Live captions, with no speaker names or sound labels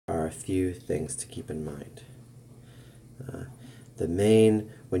a few things to keep in mind.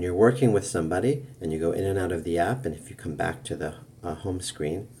 When you're working with somebody and you go in and out of the app, and if you come back to the home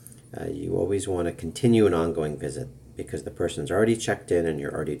screen, you always want to continue an ongoing visit because the person's already checked in and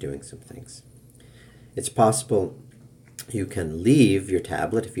you're already doing some things. It's possible you can leave your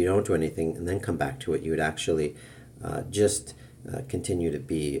tablet if you don't do anything and then come back to it. You would actually just continue to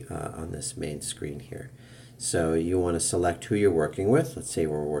be on this main screen here. So you want to select who you're working with. Let's say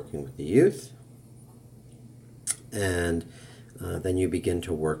we're working with the youth. And then you begin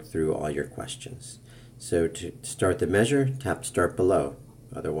to work through all your questions. So to start the measure, tap Start Below.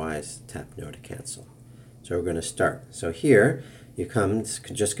 Otherwise, tap No to cancel. So we're going to start. So here you come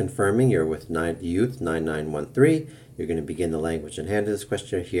just confirming you're with Youth 9913. You're going to begin the language in hand of this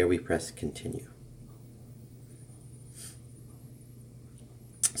question. Here we press Continue.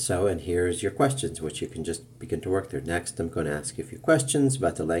 So, and here's your questions, which you can just begin to work through. Next, I'm going to ask you a few questions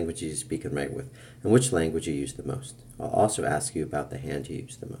about the language you speak and write with, and which language you use the most. I'll also ask you about the hand you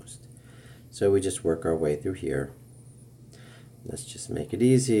use the most. So we just work our way through here. Let's just make it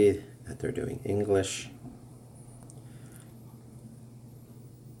easy that they're doing English.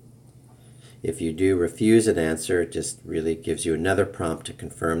 If you do refuse an answer, it just really gives you another prompt to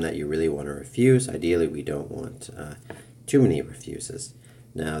confirm that you really want to refuse. Ideally, we don't want too many refuses.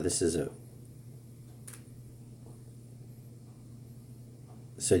 Now this is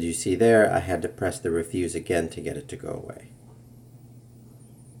so do you see there, I had to press the refuse again to get it to go away.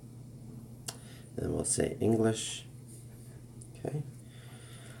 And we'll say English. Okay.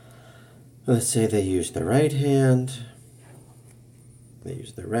 Let's say they use the right hand. They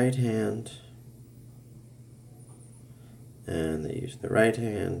use the right hand. And they use the right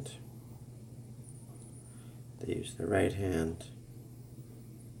hand. They use the right hand.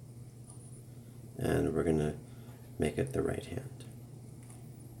 And we're going to make it the right hand.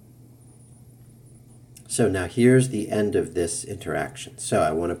 So now here's the end of this interaction. So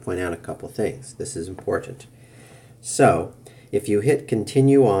I want to point out a couple things. This is important. So if you hit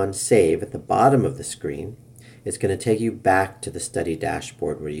Continue on Save at the bottom of the screen, it's going to take you back to the study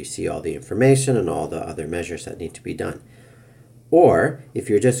dashboard where you see all the information and all the other measures that need to be done. Or if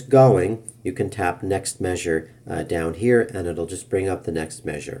you're just going, you can tap Next Measure down here and it'll just bring up the next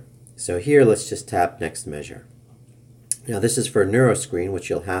measure. So here, let's just tap Next Measure. Now this is for NeuroScreen, which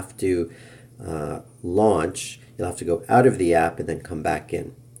you'll have to launch. You'll have to go out of the app and then come back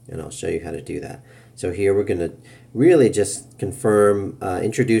in. And I'll show you how to do that. So here we're going to really just confirm,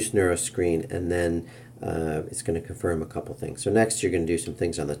 introduce NeuroScreen, and then it's going to confirm a couple things. So next you're going to do some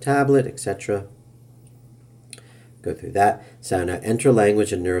things on the tablet, etc. Go through that. So now enter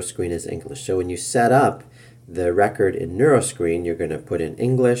language in NeuroScreen as English. So when you set up the record in NeuroScreen, you're going to put in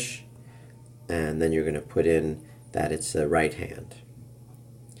English, and then you're going to put in that it's the right hand.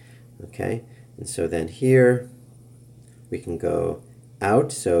 Okay, and so then here we can go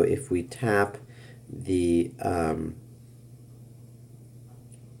out. So if we tap the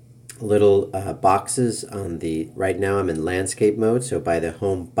little boxes on the, right now I'm in landscape mode, so by the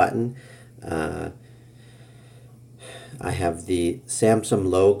home button, I have the Samsung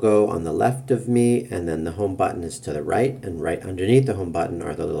logo on the left of me, and then the home button is to the right, and right underneath the home button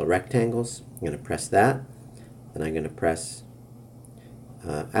are the little rectangles. I'm going to press that, and I'm going to press,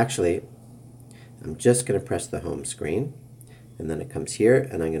 actually, I'm just going to press the home screen, and then it comes here,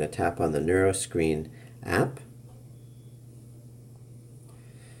 and I'm going to tap on the NeuroScreen app,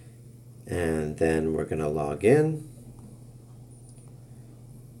 and then we're going to log in.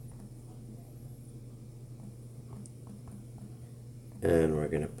 And we're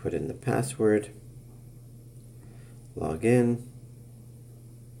going to put in the password, log in,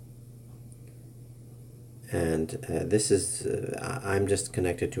 and this is, I'm just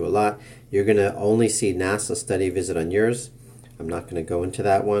connected to a lot. You're going to only see NASA study visit on yours. I'm not going to go into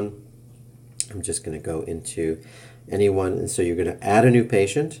that one. I'm just going to go into anyone, and so you're going to add a new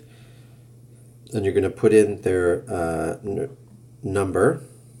patient, and you're going to put in their number,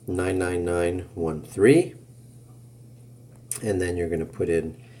 99913. And then you're going to put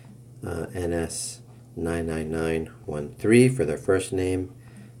in NS99913 for their first name,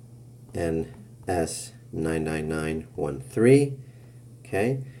 NS99913.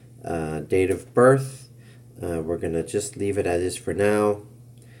 Okay, date of birth, we're going to just leave it as is for now.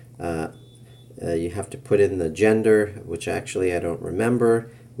 You have to put in the gender, which actually I don't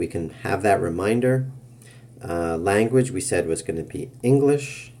remember. We can have that reminder. Language we said was going to be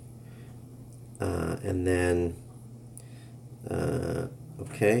English, and then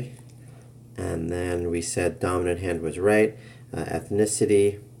okay, and then we said dominant hand was right.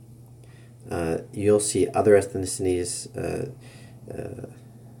 Ethnicity, you'll see other ethnicities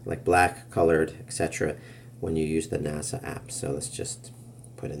like black, colored, etc. when you use the NASA app. So let's just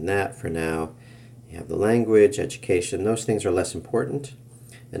put in that for now. You have the language, education, those things are less important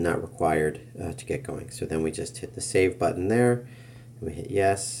and not required to get going. So then we just hit the save button there, and we hit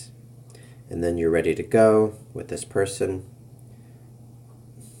yes, and then you're ready to go with this person.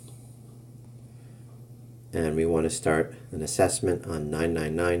 And we want to start an assessment on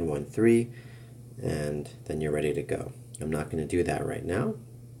 99913, and then you're ready to go. I'm not going to do that right now.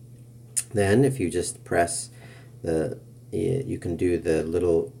 Then if you just press you can do the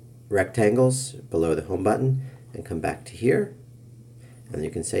little rectangles below the home button and come back to here, and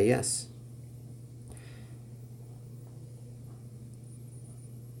you can say yes.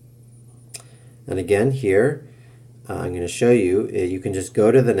 And again here, I'm going to show you, you can just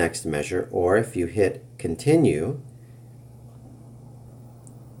go to the next measure, or if you hit continue,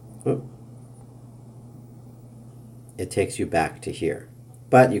 it takes you back to here.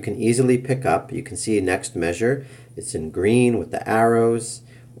 But you can easily pick up, you can see next measure, it's in green with the arrows,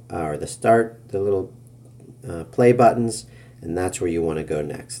 or the start, the little play buttons, and that's where you want to go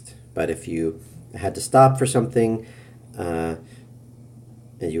next. But if you had to stop for something, and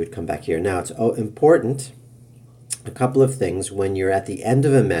you would come back here. Now it's important, a couple of things, when you're at the end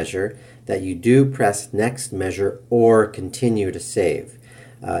of a measure, that you do press next measure or continue to save.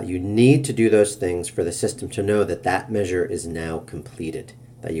 You need to do those things for the system to know that that measure is now completed,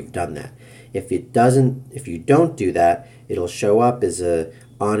 that you've done that. If you don't do that, it'll show up as a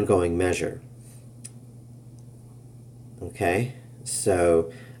ongoing measure. Okay,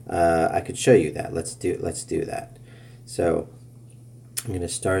 so I could show you that. Let's do that. So I'm going to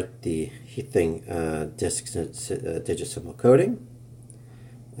start the thing, digit symbol coding.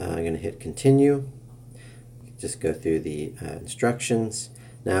 I'm going to hit continue. Just go through the instructions.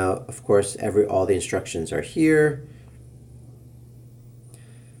 Now, of course, all the instructions are here.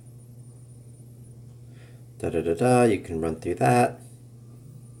 You can run through that.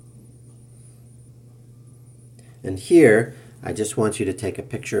 And here, I just want you to take a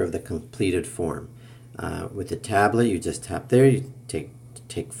picture of the completed form. With the tablet, you just tap there, you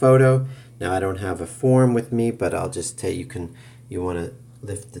take photo. Now I don't have a form with me, but I'll just tell you want to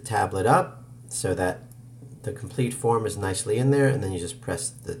lift the tablet up so that the complete form is nicely in there, and then you just press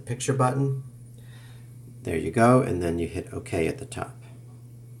the picture button. There you go, and then you hit OK at the top.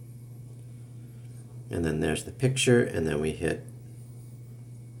 And then there's the picture, and then we hit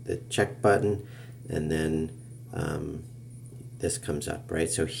the check button, and then this comes up, right?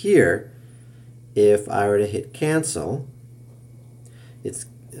 So here, if I were to hit cancel, it's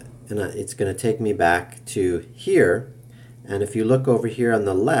going to take me back to here, and if you look over here on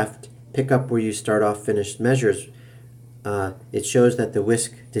the left, pick up where you start off finished measures, it shows that the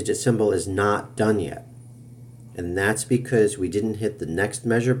whisk digit symbol is not done yet. And that's because we didn't hit the next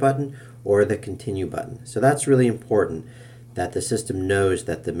measure button or the continue button. So that's really important, that the system knows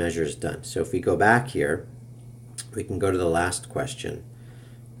that the measure is done. So if we go back here, we can go to the last question.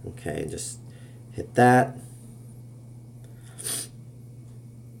 Okay, just hit that.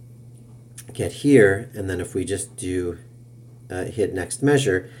 Get here, and then if we just do hit next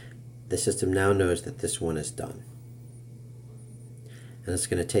measure, the system now knows that this one is done. And it's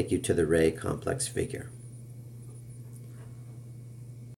going to take you to the Ray complex figure.